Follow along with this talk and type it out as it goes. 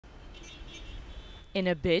In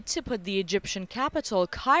a bid to put the Egyptian capital,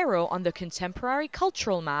 Cairo, on the contemporary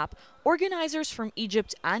cultural map, organizers from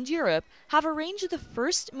Egypt and Europe have arranged the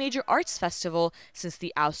first major arts festival since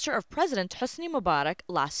the ouster of President Hosni Mubarak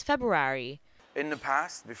last February. In the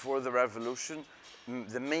past, before the revolution,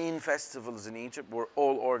 the main festivals in Egypt were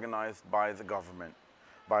all organized by the government,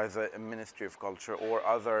 by the Ministry of Culture or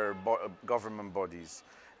other government bodies.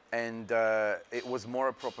 And it was more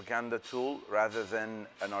a propaganda tool rather than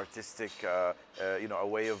an artistic, a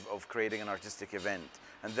way of creating an artistic event.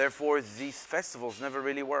 And therefore, these festivals never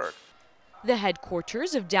really worked. The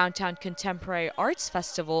headquarters of Downtown Contemporary Arts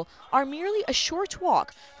Festival are merely a short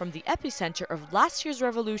walk from the epicenter of last year's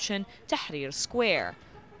revolution, Tahrir Square.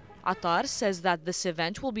 Attar says that this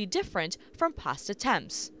event will be different from past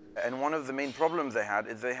attempts. And one of the main problems they had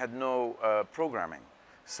is they had no programming.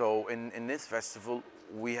 So in this festival,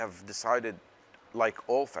 we have decided, like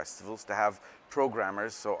all festivals, to have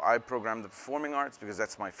programmers. So I programmed the performing arts because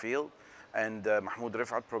that's my field, and Mahmoud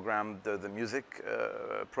Refat programmed the music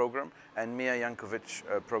program, and Mia Jankowicz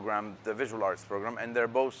programmed the visual arts program. And they're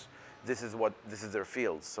both, this is their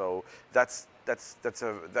field. So that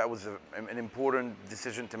was an important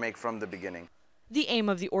decision to make from the beginning. The aim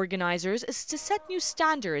of the organizers is to set new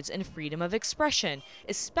standards in freedom of expression,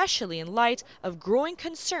 especially in light of growing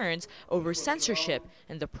concerns over censorship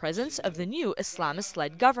in the presence of the new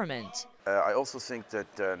Islamist-led government. I also think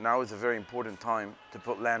that now is a very important time to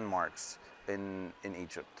put landmarks in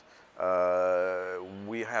Egypt.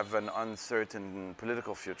 We have an uncertain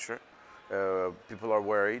political future. People are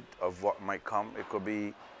worried of what might come. It could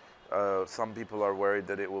be, some people are worried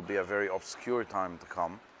that it will be a very obscure time to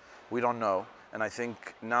come. We don't know. And I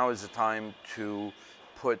think now is the time to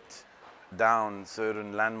put down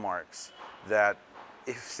certain landmarks that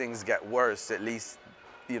if things get worse, at least,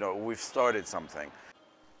 we've started something.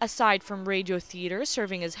 Aside from Radio Theater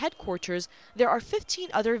serving as headquarters, there are 15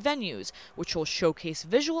 other venues which will showcase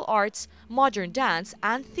visual arts, modern dance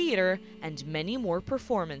and theater, and many more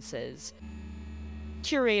performances.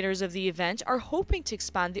 Curators of the event are hoping to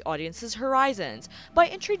expand the audience's horizons by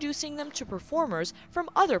introducing them to performers from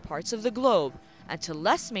other parts of the globe and to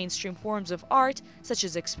less mainstream forms of art such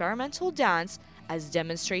as experimental dance, as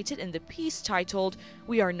demonstrated in the piece titled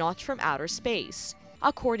 "We Are Not From Outer Space."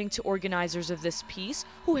 According to organizers of this piece,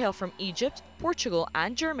 who hail from Egypt, Portugal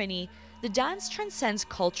and Germany, the dance transcends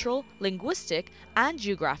cultural, linguistic, and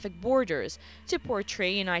geographic borders to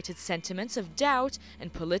portray united sentiments of doubt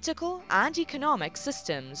in political and economic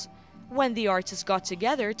systems. When the artists got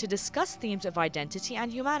together to discuss themes of identity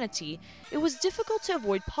and humanity, it was difficult to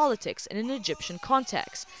avoid politics in an Egyptian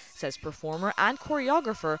context, says performer and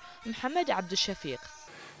choreographer Mohammed Abdel.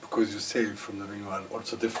 Because you say from the beginning, we are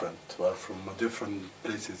also different, we are from different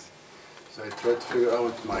places. So I tried to figure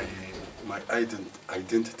out my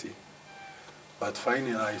identity. But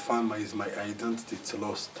finally, I found my identity, it's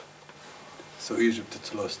lost. So Egypt,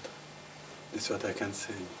 it's lost. This is what I can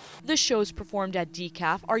say. The shows performed at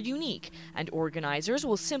DCAF are unique, and organizers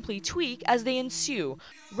will simply tweak as they ensue,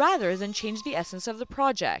 rather than change the essence of the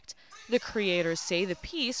project. The creators say the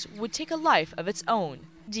piece would take a life of its own.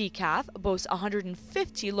 DCAF boasts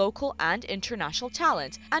 150 local and international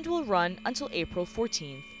talent and will run until April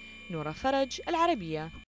 14th. Noura Faraj, العربية.